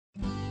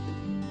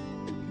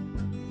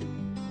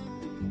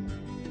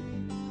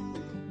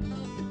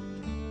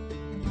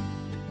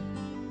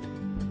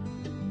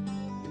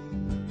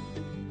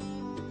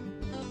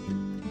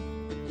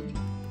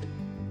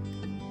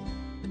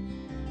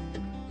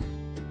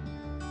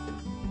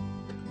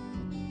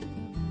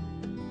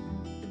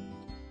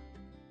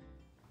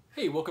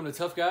Hey, welcome to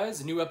Tough Guys.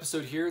 A new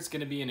episode here. It's going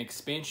to be an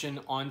expansion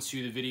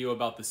onto the video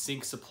about the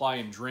sink supply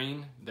and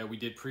drain that we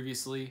did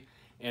previously.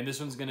 And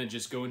this one's going to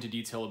just go into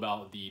detail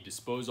about the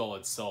disposal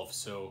itself.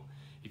 So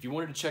if you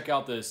wanted to check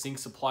out the sink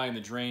supply and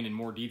the drain in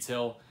more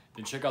detail,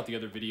 then check out the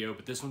other video.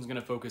 But this one's going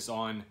to focus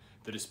on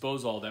the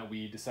disposal that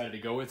we decided to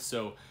go with.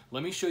 So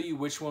let me show you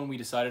which one we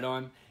decided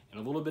on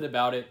and a little bit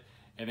about it,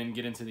 and then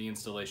get into the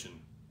installation.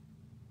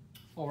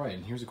 All right,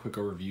 and here's a quick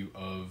overview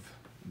of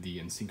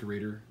the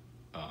Insinkerator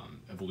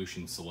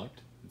Evolution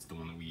Select. It's the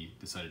one that we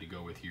decided to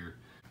go with here.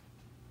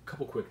 A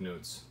couple quick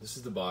notes. This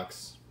is the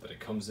box that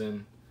it comes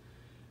in.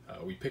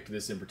 We picked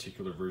this in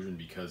particular version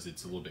because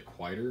it's a little bit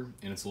quieter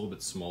and it's a little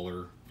bit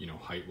smaller,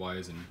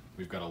 height-wise, and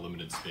we've got a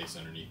limited space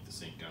underneath the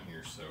sink down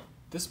here. So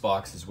this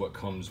box is what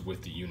comes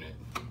with the unit.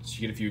 So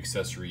you get a few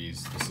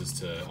accessories. This is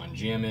to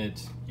unjam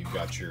it. You've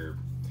got your,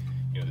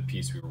 the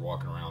piece we were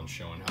walking around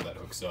showing how that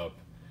hooks up.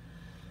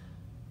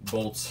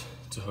 Bolts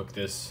to hook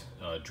this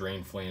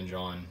drain flange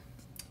on.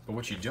 But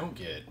what you don't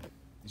get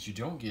is you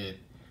don't get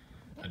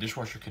a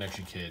dishwasher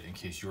connection kit in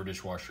case your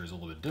dishwasher is a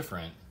little bit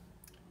different.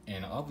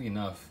 And oddly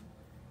enough,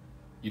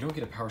 you don't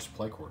get a power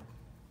supply cord.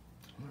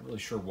 I'm not really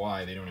sure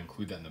why they don't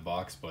include that in the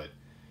box, but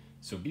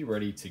so be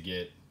ready to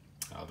get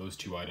those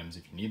two items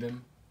if you need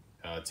them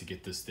to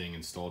get this thing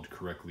installed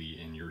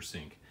correctly in your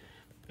sink.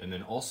 And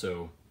then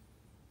also,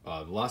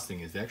 the last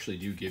thing is they actually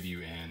do give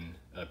you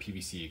a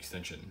PVC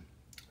extension.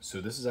 So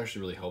this is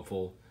actually really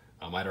helpful.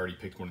 I'd already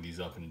picked one of these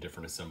up in a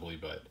different assembly,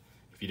 but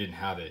if you didn't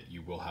have it,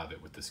 you will have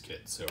it with this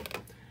kit. So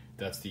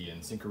that's the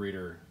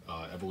Insinkerator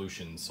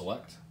Evolution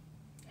Select,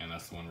 and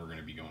that's the one we're going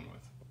to be going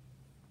with.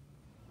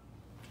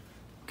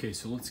 Okay,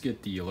 so let's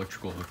get the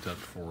electrical hooked up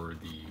for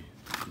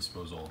the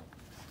disposal.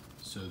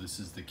 So this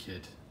is the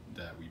kit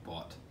that we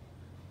bought,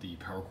 the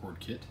power cord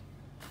kit,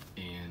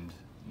 and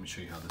let me show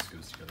you how this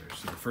goes together.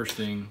 So the first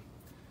thing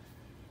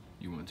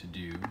you want to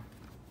do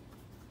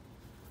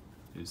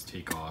is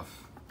take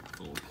off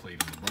the little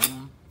plate on the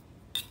bottom,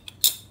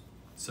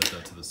 set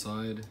that to the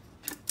side,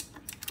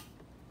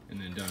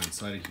 and then down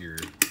inside of here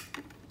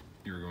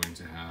you're going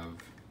to have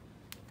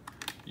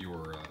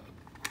your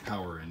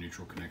power and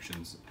neutral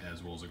connections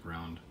as well as a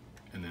ground,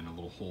 and then a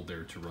little hole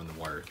there to run the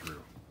wire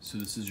through. So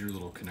this is your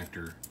little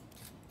connector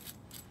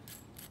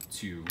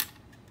to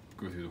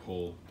go through the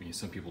hole. I mean,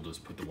 some people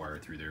just put the wire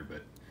through there,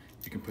 but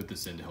you can put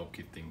this in to help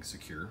keep things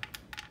secure.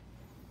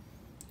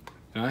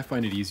 And I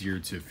find it easier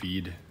to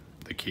feed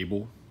the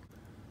cable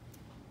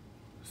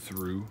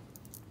through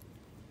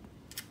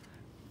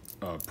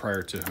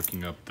prior to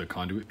hooking up the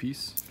conduit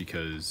piece,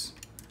 because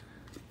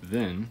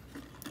then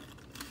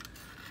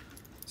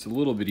it's a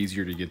little bit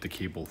easier to get the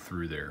cable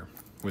through there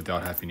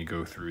without having to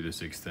go through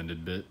this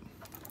extended bit.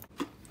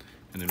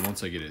 And then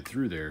once I get it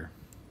through there,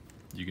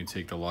 you can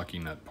take the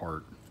locking nut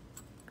part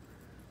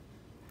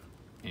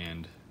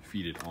and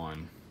feed it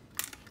on.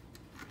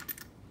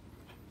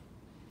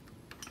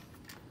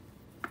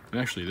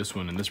 And actually this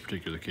one, in this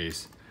particular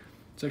case,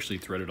 it's actually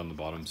threaded on the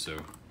bottom, so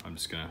I'm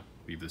just gonna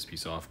leave this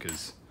piece off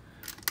because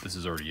this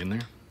is already in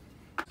there.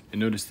 And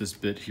notice this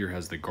bit here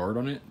has the guard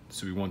on it,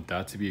 so we want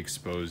that to be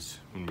exposed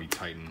when we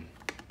tighten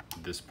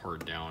this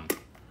part down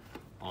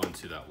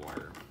onto that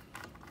wire.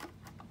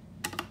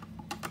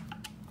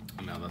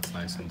 And now that's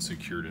nice and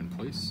secured in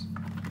place.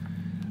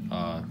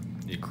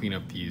 You clean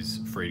up these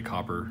frayed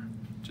copper,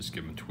 just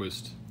give them a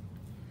twist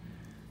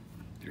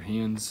with your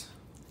hands.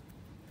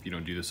 If you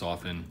don't do this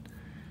often,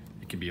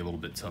 it can be a little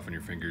bit tough on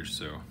your fingers,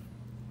 so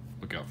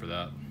look out for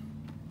that.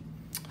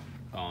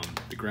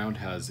 The ground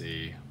has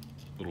a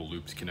little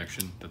looped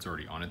connection that's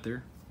already on it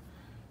there.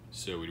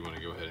 So we want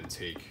to go ahead and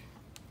take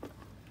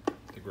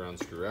the ground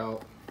screw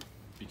out.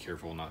 Be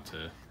careful not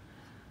to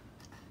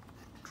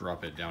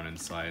drop it down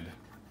inside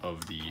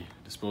of the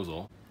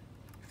disposal.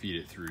 Feed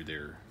it through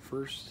there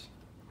first.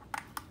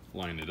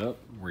 Line it up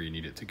where you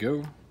need it to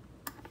go.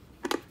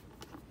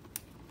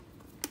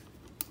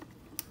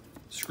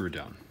 Screw it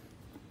down.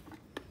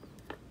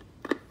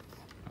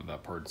 Now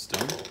that part's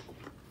done.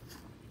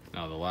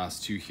 Now the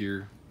last two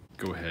here,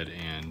 go ahead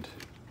and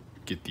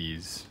get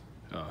these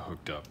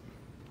hooked up.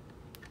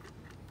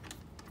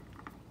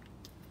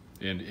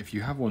 And if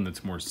you have one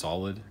that's more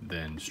solid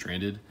than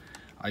stranded,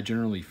 I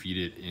generally feed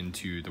it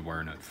into the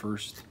wire nut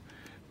first,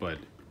 but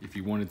if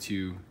you wanted to,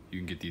 you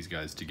can get these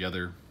guys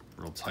together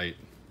real tight,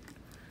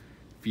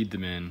 feed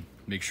them in,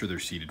 make sure they're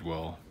seated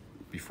well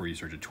before you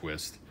start to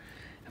twist.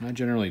 And I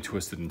generally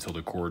twist it until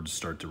the cords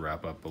start to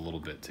wrap up a little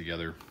bit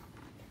together.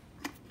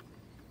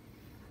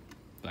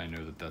 I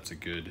know that that's a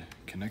good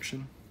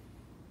connection.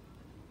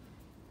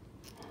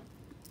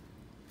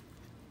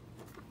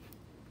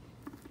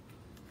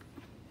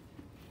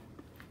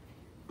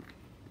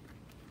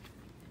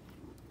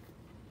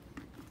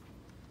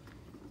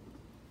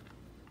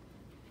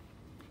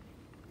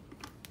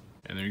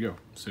 And there you go.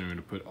 So I'm going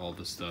to put all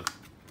this stuff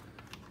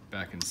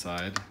back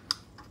inside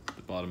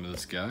the bottom of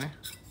this guy.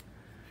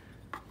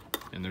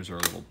 And there's our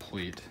little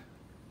plate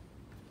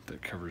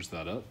that covers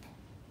that up.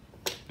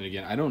 And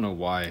again, I don't know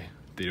why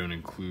they don't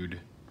include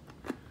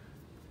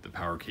the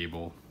power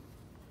cable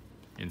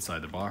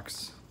inside the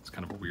box. It's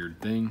kind of a weird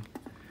thing,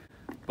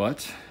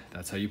 but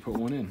that's how you put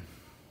one in.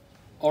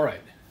 All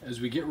right,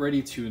 as we get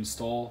ready to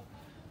install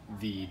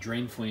the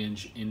drain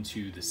flange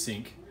into the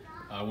sink,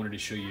 I wanted to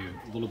show you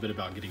a little bit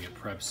about getting it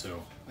prepped.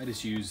 So I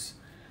just use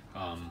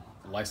a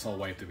Lysol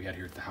wipe that we had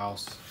here at the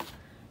house,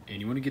 and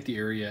you want to get the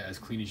area as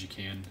clean as you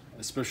can,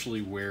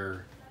 especially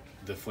where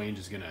the flange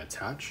is going to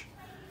attach.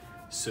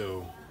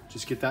 So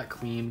just get that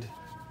cleaned.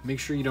 Make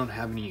sure you don't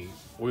have any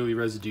oily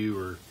residue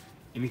or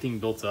anything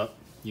built up.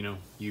 You know,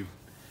 you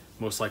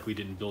most likely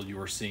didn't build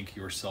your sink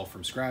yourself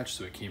from scratch,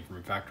 so it came from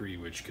a factory,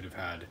 which could have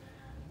had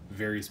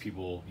various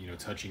people, you know,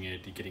 touching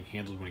it, getting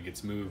handled when it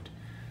gets moved.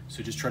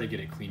 So just try to get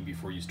it clean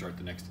before you start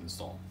the next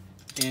install.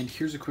 And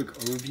here's a quick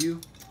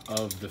overview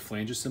of the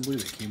flange assembly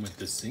that came with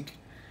this sink.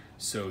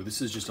 So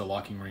this is just a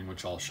locking ring,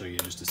 which I'll show you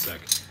in just a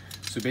sec.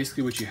 So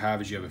basically what you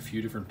have is you have a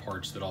few different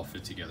parts that all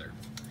fit together.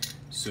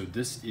 So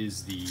this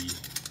is the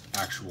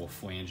actual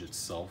flange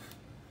itself,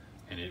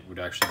 and it would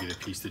actually be the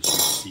piece that you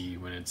see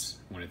when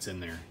it's in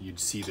there. You'd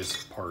see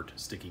this part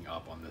sticking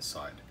up on this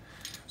side.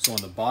 So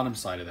on the bottom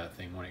side of that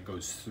thing, when it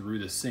goes through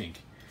the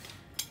sink,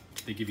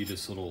 they give you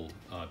this little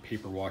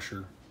paper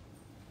washer.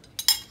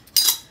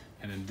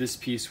 And then this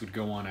piece would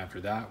go on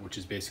after that, which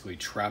is basically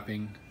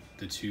trapping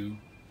the two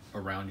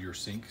around your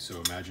sink.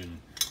 So imagine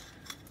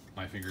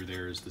my finger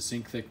there is the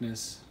sink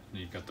thickness, and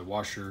you've got the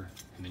washer,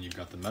 and then you've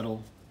got the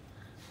metal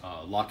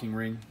locking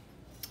ring.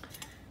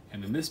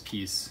 And then this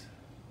piece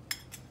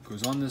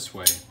goes on this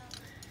way,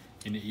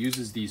 and it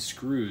uses these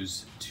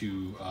screws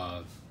to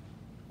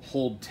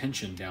hold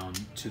tension down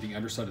to the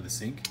underside of the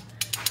sink.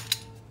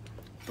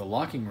 The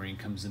locking ring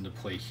comes into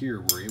play here,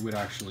 where it would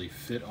actually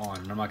fit on,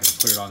 and I'm not going to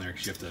put it on there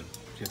because you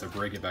have to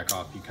break it back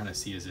off. You kind of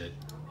see as it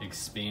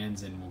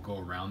expands and will go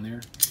around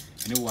there,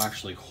 and it will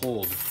actually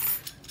hold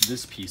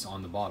this piece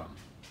on the bottom.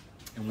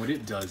 And what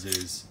it does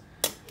is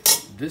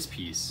this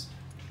piece,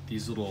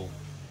 these little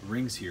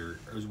rings here,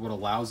 is what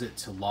allows it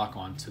to lock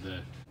onto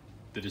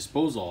the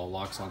disposal,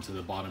 locks onto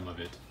the bottom of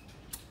it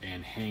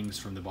and hangs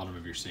from the bottom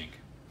of your sink.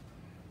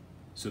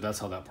 So that's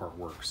how that part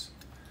works.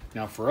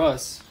 Now for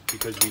us,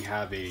 because we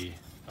have a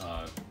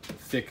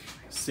thick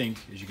sink,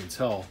 as you can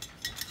tell,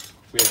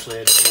 we actually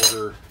had to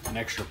order an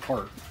extra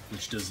part,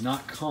 which does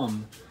not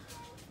come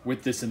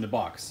with this in the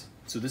box.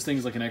 So this thing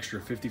is like an extra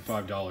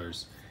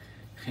 $55.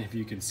 And if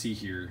you can see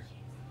here,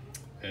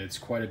 it's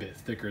quite a bit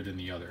thicker than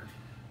the other.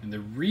 And the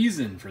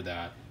reason for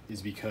that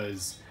is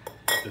because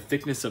the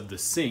thickness of the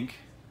sink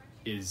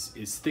is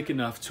thick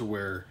enough to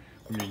where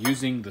when you're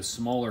using the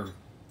smaller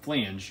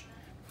flange,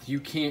 you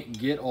can't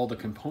get all the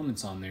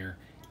components on there,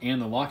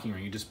 and the locking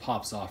ring, it just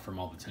pops off from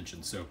all the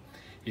tension. So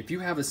if you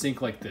have a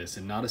sink like this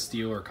and not a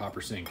steel or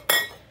copper sink,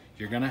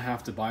 you're gonna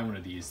have to buy one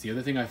of these. The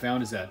other thing I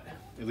found is that,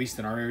 at least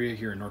in our area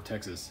here in North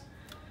Texas,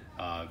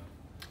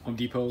 Home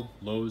Depot,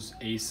 Lowe's,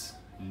 Ace,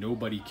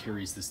 nobody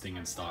carries this thing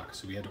in stock.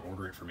 So we had to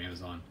order it from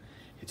Amazon.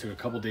 It took a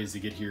couple days to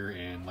get here,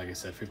 and like I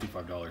said,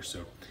 $55.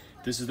 So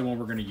this is the one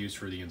we're gonna use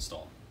for the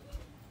install.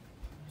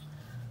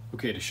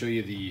 Okay, to show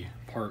you the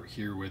part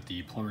here with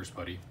the plumber's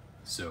putty.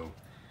 So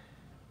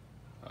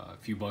a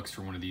few bucks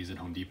for one of these at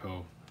Home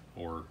Depot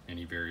or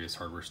any various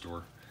hardware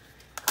store.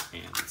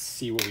 And let's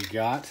see what we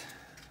got.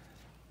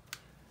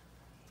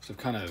 So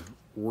kind of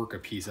work a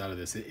piece out of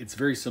this. It's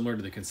very similar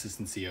to the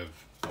consistency of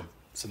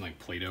something like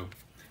Play-Doh.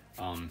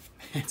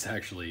 It's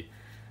actually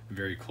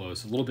very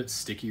close, a little bit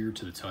stickier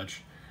to the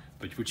touch.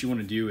 But what you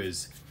want to do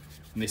is,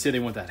 when they say they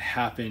want that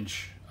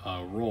half-inch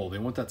roll, they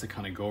want that to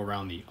kind of go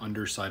around the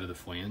underside of the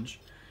flange.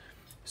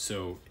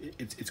 So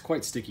it's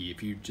quite sticky.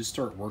 If you just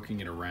start working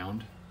it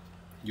around,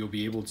 you'll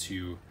be able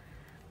to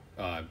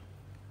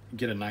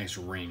get a nice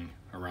ring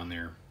around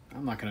there.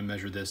 I'm not going to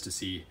measure this to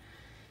see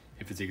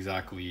if it's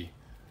exactly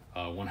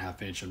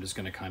 1/2 inch. I'm just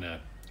going to kind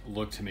of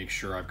look to make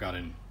sure I've got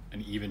an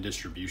even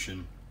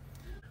distribution.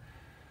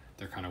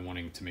 They're kind of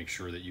wanting to make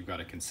sure that you've got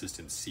a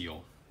consistent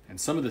seal. And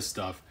some of this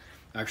stuff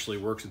actually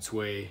works its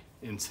way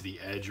into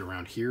the edge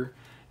around here,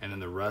 and then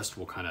the rest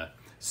will kind of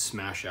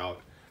smash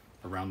out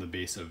around the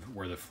base of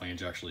where the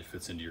flange actually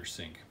fits into your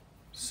sink.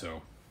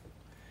 So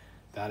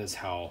that is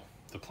how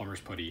the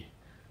plumber's putty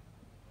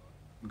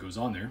goes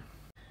on there.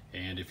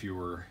 And if you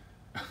were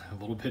a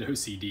little bit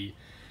OCD,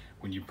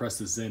 when you press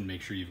this in,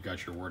 make sure you've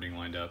got your wording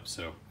lined up.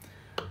 So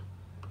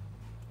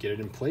get it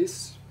in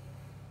place,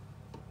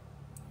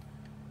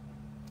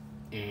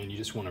 and you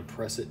just want to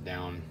press it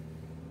down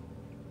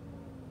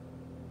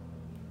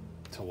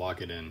to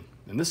lock it in.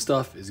 And this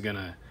stuff is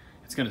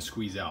it's gonna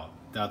squeeze out.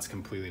 That's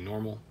completely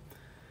normal.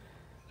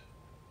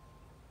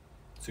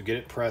 So get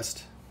it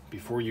pressed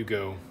before you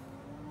go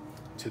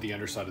to the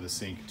underside of the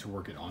sink to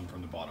work it on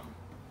from the bottom.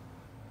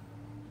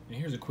 And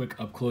here's a quick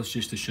up close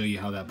just to show you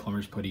how that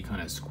plumber's putty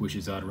kind of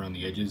squishes out around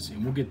the edges,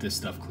 and we'll get this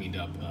stuff cleaned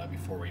up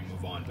before we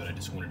move on, but I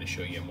just wanted to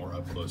show you a more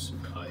up close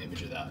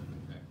image of that.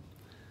 Okay.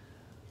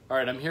 All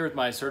right, I'm here with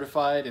my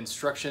certified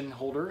instruction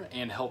holder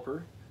and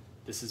helper.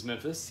 This is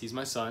Memphis, he's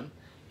my son.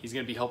 He's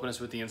gonna be helping us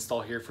with the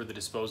install here for the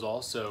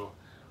disposal. So,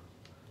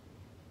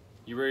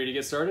 you ready to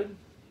get started?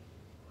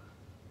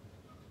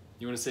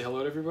 You wanna say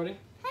hello to everybody?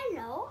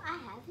 Hello, I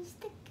have a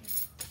sticker.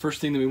 first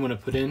thing that we want to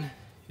put in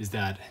is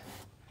that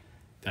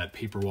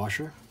paper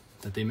washer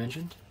that they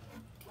mentioned.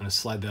 I'm going to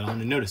slide that on,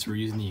 and notice we're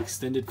using the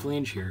extended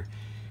flange here.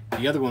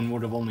 The other one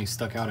would have only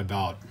stuck out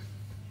about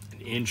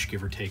an inch,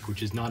 give or take,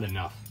 which is not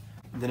enough.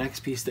 The next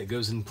piece that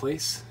goes in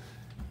place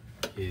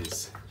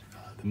is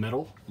the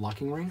metal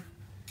locking ring.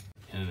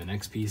 And then the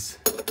next piece,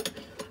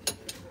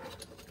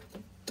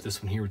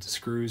 this one here with the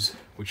screws,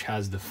 which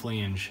has the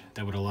flange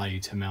that would allow you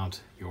to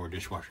mount your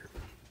dishwasher.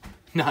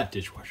 Not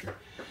dishwasher,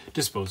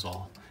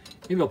 disposal.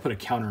 Maybe I'll put a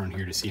counter on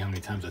here to see how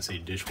many times I say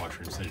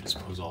dishwasher instead of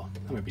disposal.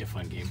 That might be a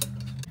fun game.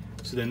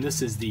 So then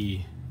this is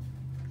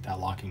that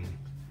locking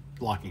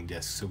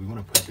disc. So we want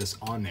to put this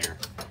on there.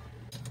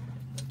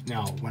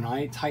 Now, when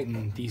I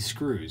tighten these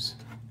screws,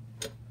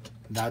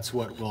 that's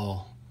what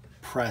will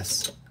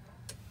press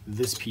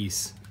this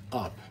piece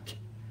up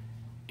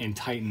and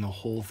tighten the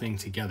whole thing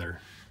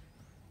together.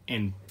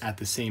 And at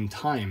the same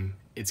time,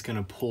 it's going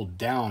to pull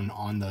down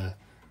on the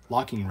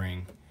locking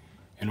ring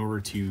in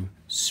order to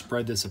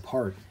spread this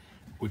apart,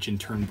 which in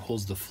turn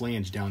pulls the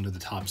flange down to the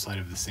top side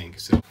of the sink.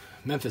 So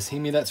Memphis,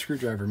 hand me that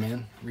screwdriver,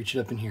 man. Reach it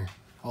up in here,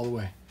 all the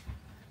way.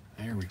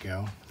 There we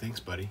go. Thanks,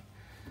 buddy.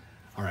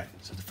 All right,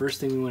 so the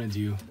first thing we want to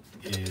do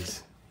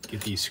is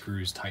get these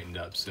screws tightened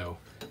up. So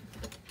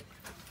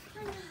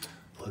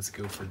let's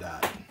go for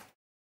that.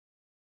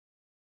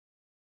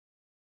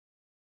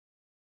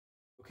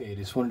 Okay,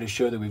 just wanted to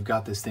show that we've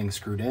got this thing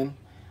screwed in.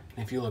 And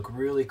if you look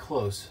really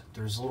close,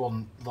 there's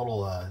little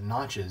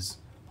notches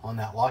on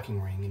that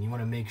locking ring, and you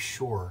want to make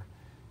sure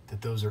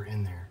that those are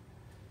in there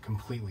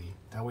completely.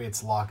 That way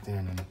it's locked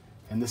in,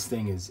 and this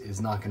thing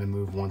is not going to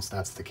move once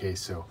that's the case.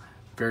 So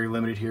very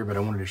limited here, but I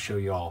wanted to show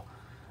you all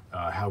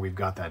how we've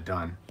got that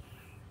done.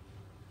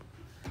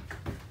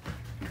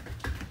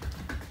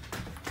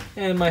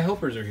 And my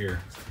helpers are here.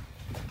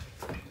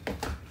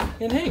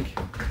 And Hank,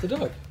 the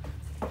dog.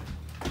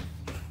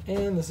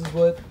 And this is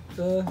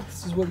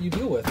what you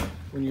deal with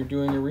when you're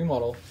doing a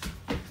remodel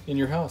in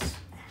your house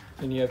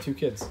and you have 2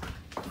 kids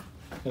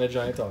and a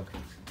giant dog.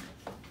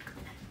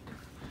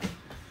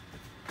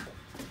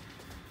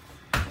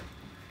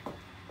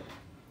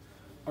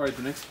 All right,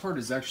 the next part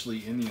is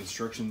actually in the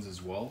instructions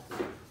as well.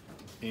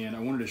 And I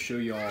wanted to show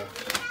y'all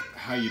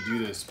how you do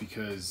this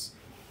because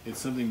it's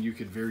something you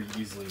could very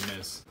easily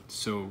miss.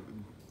 So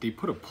they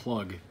put a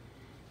plug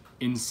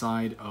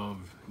inside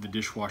of the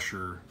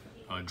dishwasher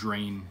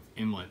drain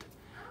inlet,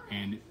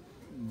 and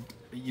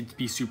it'd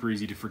be super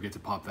easy to forget to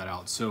pop that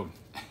out. So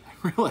I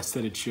realized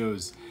that it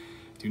shows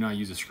do not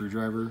use a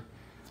screwdriver.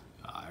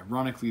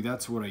 Ironically,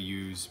 that's what I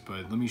use,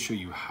 but let me show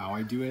you how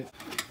I do it.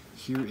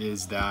 Here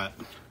is that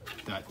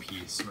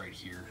piece right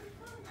here,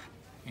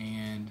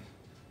 and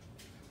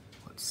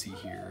let's see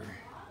here,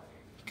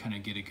 kind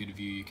of get a good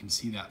view. You can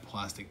see that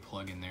plastic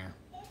plug in there.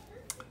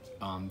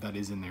 That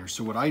is in there.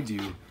 So what I do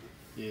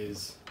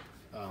is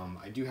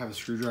I do have a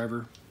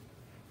screwdriver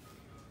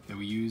that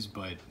we use,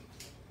 but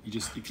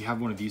if you have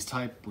one of these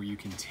type where you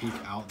can take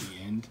out the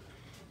end,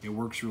 it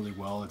works really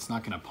well. It's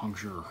not going to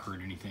puncture or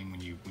hurt anything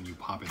when you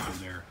pop it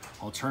through there.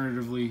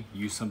 Alternatively,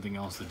 use something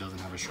else that doesn't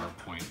have a sharp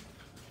point.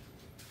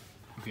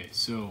 Okay,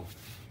 so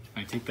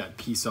I take that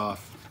piece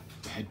off,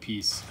 the head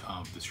piece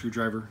of the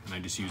screwdriver, and I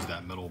just use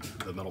the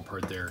metal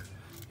part there.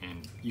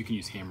 And you can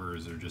use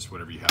hammers or just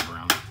whatever you have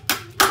around.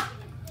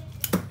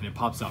 And it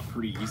pops out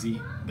pretty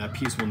easy. That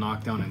piece will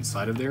knock down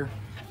inside of there,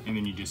 and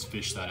then you just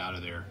fish that out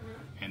of there,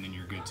 and then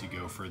you're good to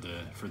go for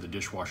the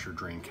dishwasher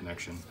drain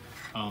connection.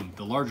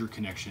 The larger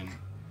connection,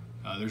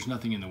 there's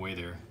nothing in the way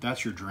there.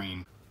 That's your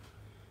drain.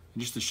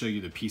 And just to show you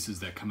the pieces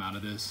that come out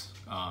of this,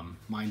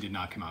 mine did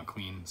not come out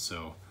clean,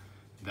 so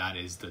that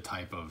is the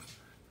type of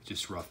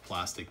just rough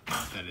plastic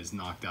that is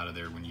knocked out of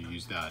there when you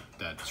use that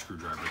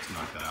screwdriver to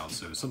knock that out.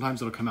 So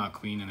sometimes it'll come out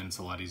clean, and then it's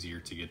a lot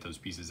easier to get those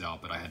pieces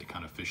out, but I had to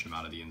kind of fish them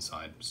out of the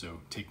inside, so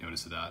take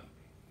notice of that.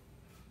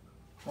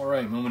 All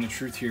right, moment of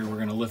truth here. We're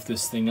gonna lift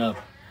this thing up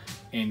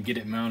and get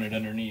it mounted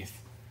underneath.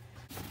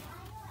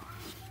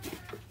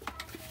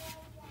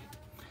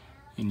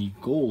 And the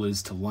goal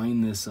is to line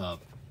this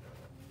up.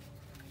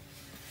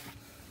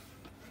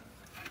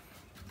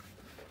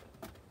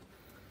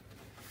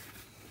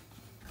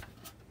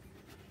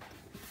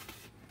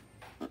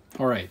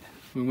 All right,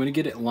 we want to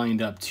get it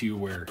lined up to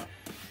where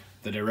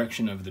the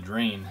direction of the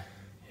drain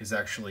is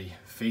actually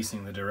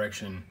facing the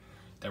direction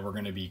that we're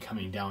going to be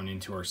coming down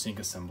into our sink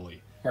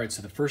assembly. All right,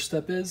 so the first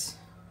step is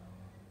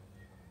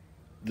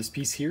this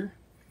piece here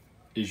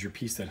is your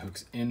piece that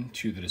hooks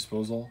into the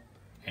disposal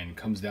and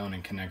comes down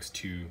and connects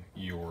to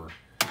your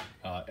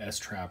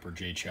S-trap or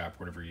J-trap,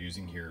 whatever you're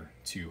using here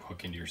to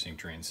hook into your sink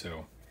drain.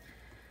 So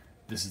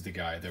this is the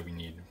guy that we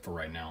need for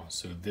right now.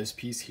 So this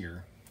piece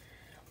here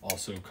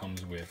also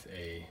comes with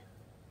a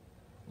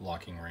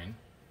locking ring,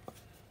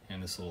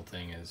 and this little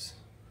thing is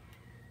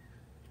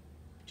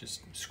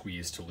just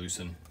squeezed to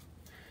loosen.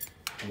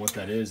 And what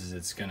that is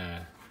it's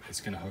gonna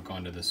hook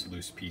onto this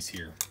loose piece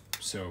here.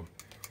 So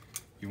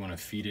you want to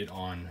feed it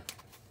on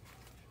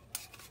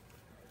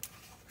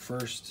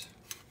first,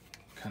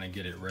 kind of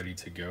get it ready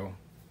to go,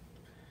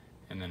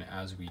 and then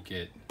as we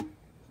get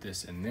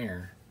this in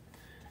there,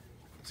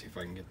 See if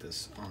I can get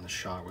this on the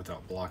shot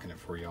without blocking it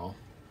for y'all.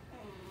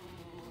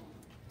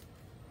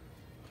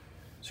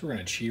 So we're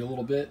gonna cheat a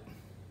little bit,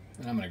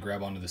 and I'm gonna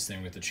grab onto this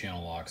thing with the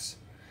channel locks,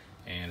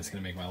 and it's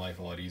gonna make my life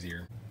a lot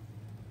easier.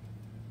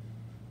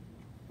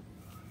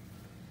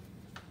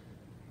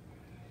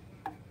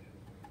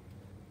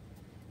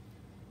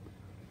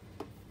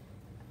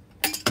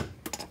 And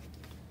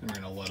we're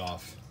gonna let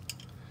off.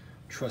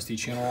 Trusty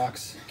channel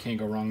locks, can't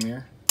go wrong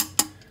there.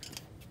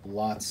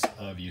 Lots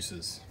of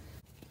uses.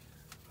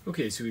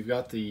 Okay, so we've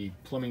got the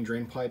plumbing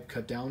drain pipe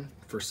cut down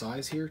for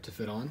size here to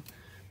fit on.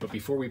 But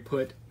before we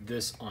put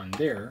this on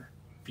there,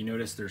 if you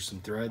notice there's some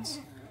threads.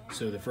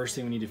 So the first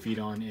thing we need to feed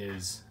on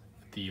is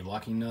the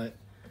locking nut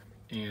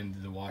and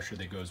the washer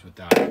that goes with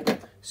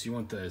that. So you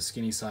want the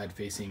skinny side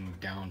facing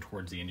down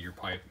towards the end of your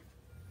pipe.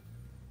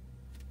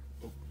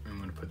 Oh, I'm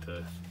gonna put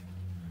the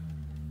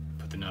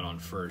nut on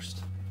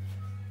first.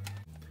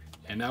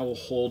 And now we'll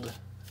hold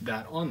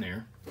that on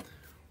there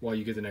while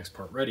you get the next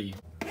part ready.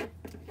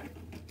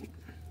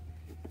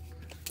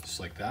 Just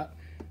like that.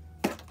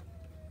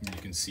 And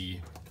you can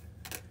see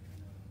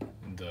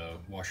the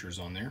washers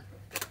on there.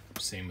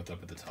 Same with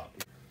up at the top.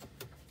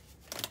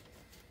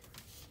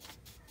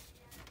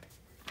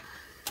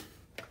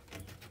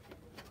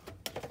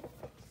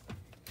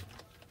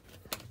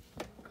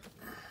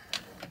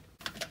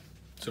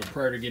 So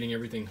prior to getting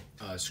everything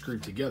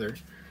screwed together,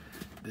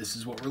 this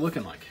is what we're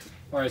looking like.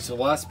 All right, so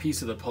the last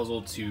piece of the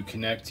puzzle to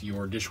connect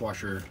your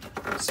dishwasher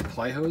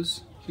supply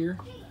hose here,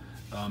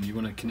 you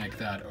want to connect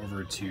that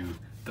over to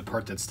the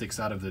part that sticks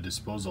out of the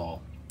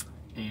disposal.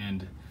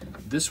 And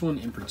this one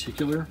in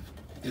particular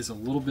is a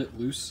little bit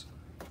loose,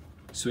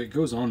 so it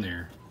goes on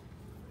there,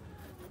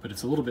 but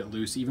it's a little bit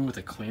loose even with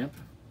a clamp.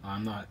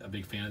 I'm not a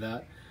big fan of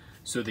that.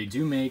 So they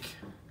do make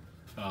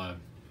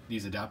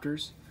these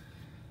adapters,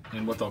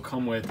 and what they'll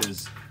come with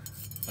is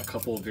a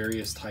couple of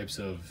various types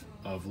of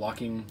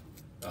locking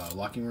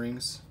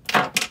rings,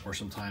 or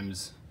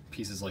sometimes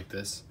pieces like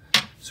this.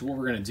 So what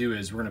we're gonna do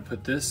is we're gonna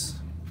put this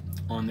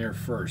on there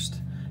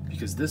first,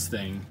 because this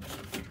thing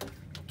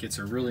gets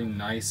a really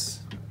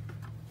nice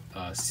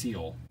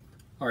seal.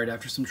 All right,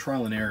 after some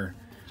trial and error,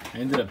 I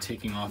ended up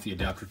taking off the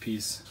adapter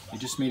piece. It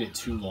just made it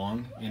too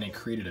long and it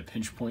created a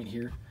pinch point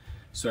here.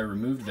 So I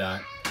removed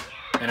that,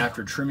 and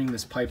after trimming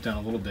this pipe down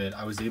a little bit,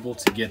 I was able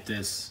to get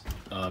this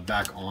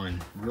back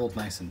on real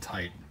nice and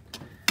tight.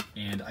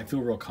 And I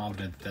feel real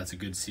confident that that's a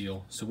good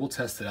seal. So we'll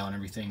test it out and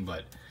everything,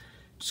 but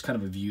just kind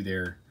of a view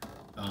there.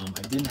 I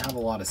didn't have a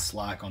lot of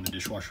slack on the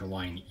dishwasher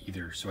line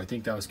either, so I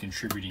think that was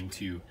contributing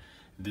to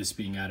this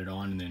being added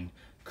on and then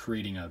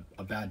creating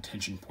a bad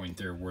tension point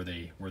there where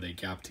they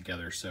gap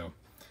together. So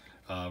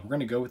we're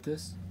gonna go with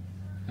this.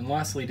 And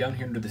lastly, down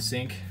here under the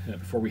sink,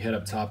 before we head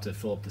up top to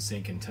fill up the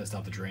sink and test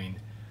out the drain,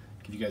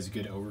 give you guys a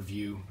good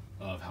overview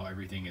of how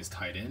everything is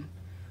tied in.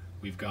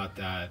 We've got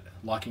that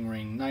locking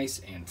ring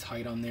nice and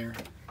tight on there.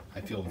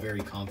 I feel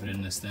very confident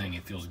in this thing.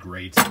 It feels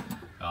great.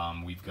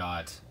 We've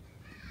got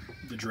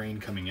the drain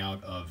coming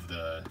out of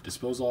the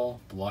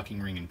disposal, the locking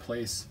ring in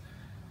place,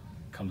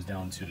 comes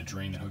down to the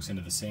drain that hooks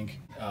into the sink.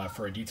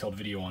 For a detailed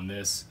video on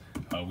this,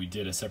 we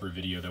did a separate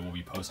video that we'll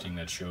be posting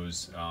that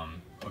shows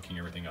hooking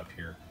everything up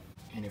here.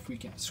 And if we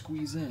can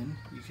squeeze in,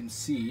 you can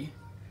see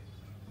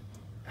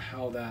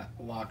how that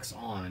locks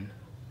on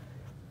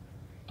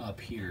up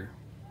here.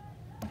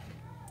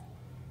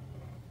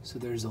 So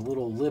there's a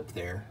little lip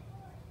there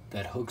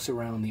that hooks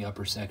around the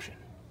upper section,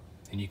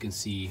 and you can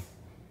see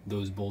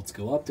those bolts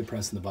go up to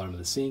press in the bottom of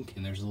the sink,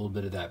 and there's a little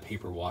bit of that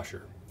paper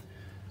washer.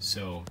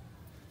 So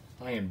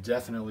I am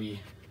definitely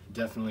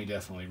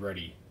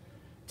ready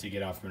to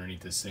get out from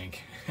underneath this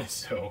sink.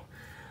 So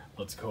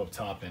let's go up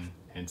top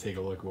and take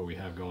a look at what we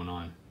have going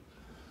on.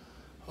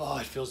 Oh,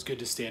 it feels good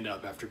to stand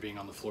up after being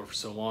on the floor for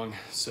so long.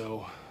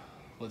 So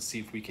let's see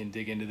if we can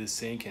dig into this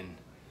sink and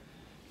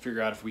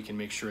figure out if we can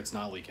make sure it's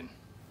not leaking.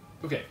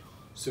 Okay,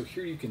 so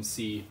here you can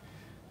see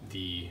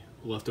the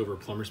leftover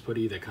plumber's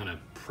putty that kind of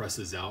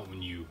presses out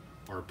when you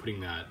are putting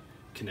that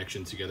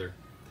connection together.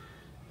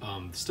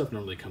 The stuff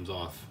normally comes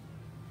off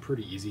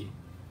pretty easy.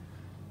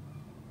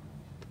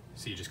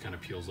 See, it just kind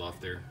of peels off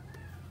there.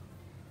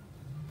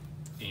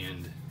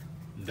 And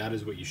that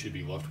is what you should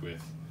be left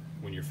with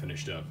when you're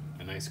finished up.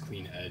 A nice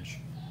clean edge.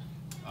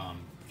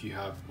 If you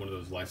have one of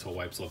those Lysol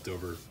wipes left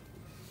over,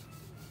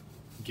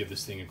 give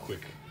this thing a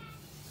quick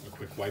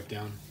wipe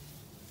down.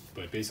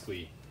 But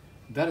basically,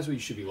 that is what you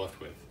should be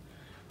left with.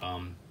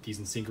 These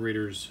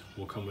Insinkerators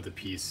will come with a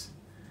piece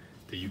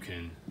that you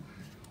can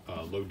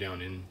load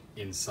down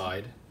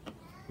inside,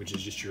 which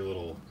is just your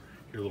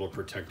little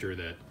protector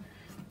that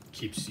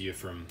keeps you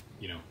from,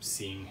 you know,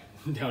 seeing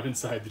down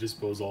inside the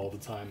disposal all the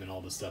time and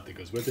all the stuff that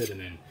goes with it. And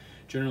then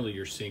generally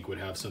your sink would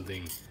have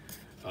something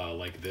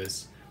like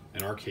this.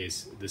 In our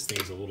case, this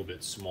thing is a little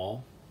bit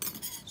small,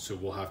 so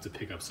we'll have to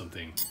pick up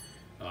something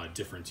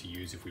different to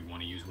use if we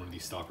want to use one of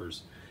these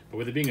stoppers. But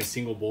with it being a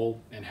single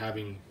bowl and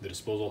having the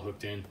disposal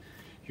hooked in,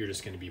 you're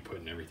just going to be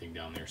putting everything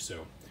down there.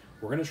 So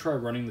we're going to try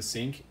running the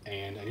sink,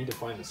 and I need to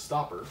find the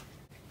stopper,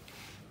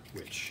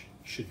 which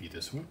should be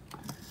this one.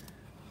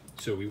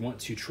 So we want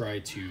to try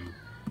to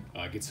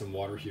get some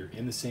water here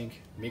in the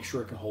sink, make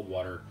sure it can hold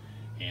water,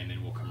 and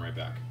then we'll come right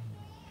back.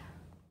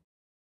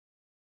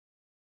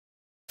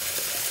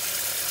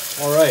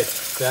 All right,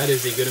 that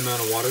is a good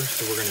amount of water,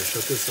 so we're gonna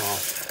shut this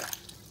off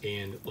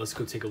and let's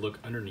go take a look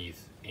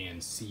underneath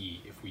and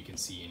see if we can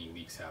see any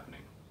leaks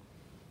happening.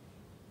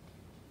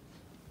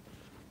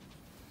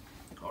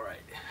 All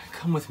right,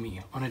 come with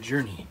me on a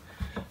journey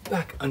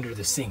back under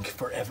the sink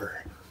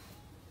forever.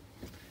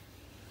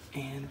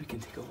 And we can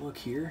take a look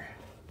here.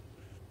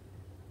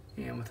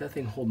 And with that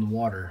thing holding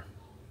water,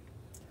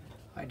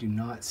 I do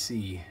not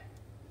see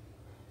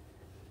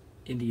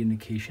any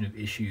indication of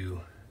issue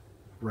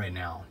right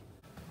now.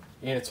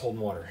 And it's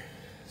holding water.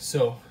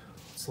 So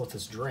let's let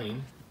this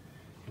drain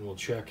and we'll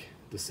check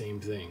the same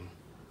thing.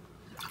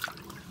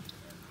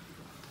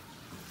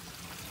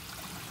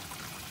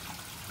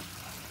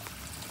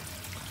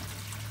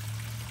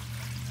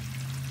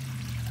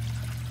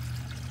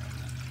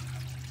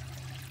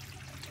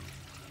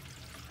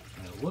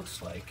 And it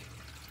looks like,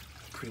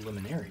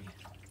 preliminary,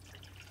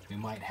 we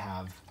might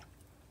have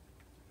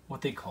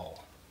what they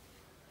call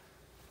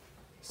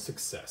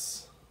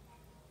success.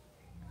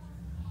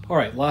 All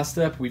right, last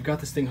step, we've got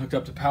this thing hooked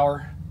up to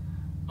power.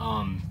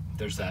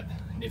 There's that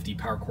nifty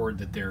power cord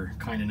that they're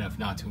kind enough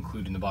not to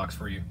include in the box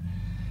for you.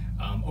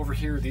 Over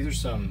here, these are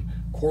some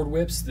cord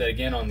whips that,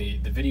 again, on the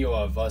video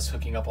of us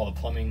hooking up all the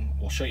plumbing,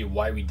 we'll show you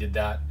why we did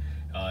that.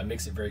 It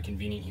makes it very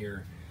convenient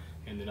here.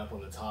 And then up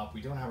on the top,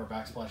 we don't have our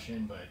backsplash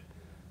in, but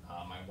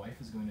my wife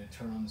is going to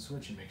turn on the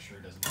switch and make sure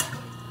it doesn't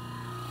work.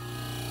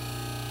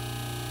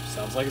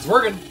 Sounds like it's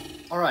working.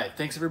 All right,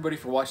 thanks everybody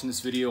for watching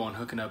this video on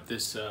hooking up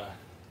this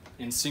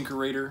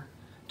Insinkerator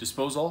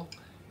disposal.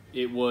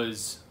 It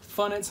was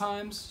fun at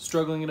times,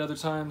 struggling at other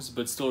times,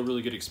 but still a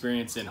really good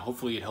experience, and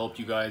hopefully it helped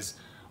you guys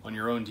on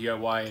your own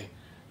DIY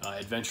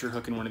adventure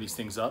hooking one of these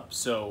things up.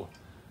 So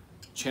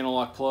channel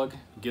lock plug,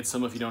 get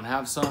some if you don't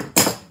have some,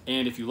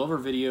 and if you love our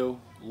video,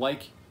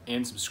 like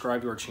and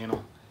subscribe to our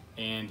channel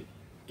and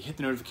hit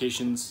the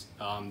notifications,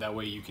 that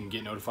way you can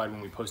get notified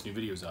when we post new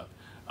videos up.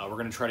 We're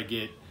gonna try to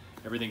get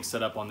everything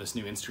set up on this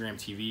new Instagram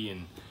TV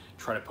and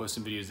try to post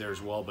some videos there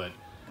as well, but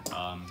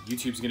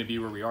YouTube's gonna be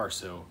where we are,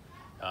 so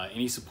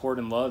any support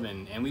and love,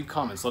 and leave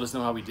comments. Let us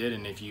know how we did,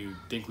 and if you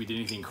think we did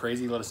anything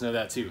crazy, let us know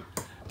that too.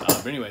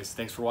 But anyways,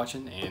 thanks for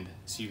watching, and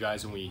see you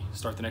guys when we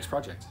start the next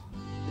project.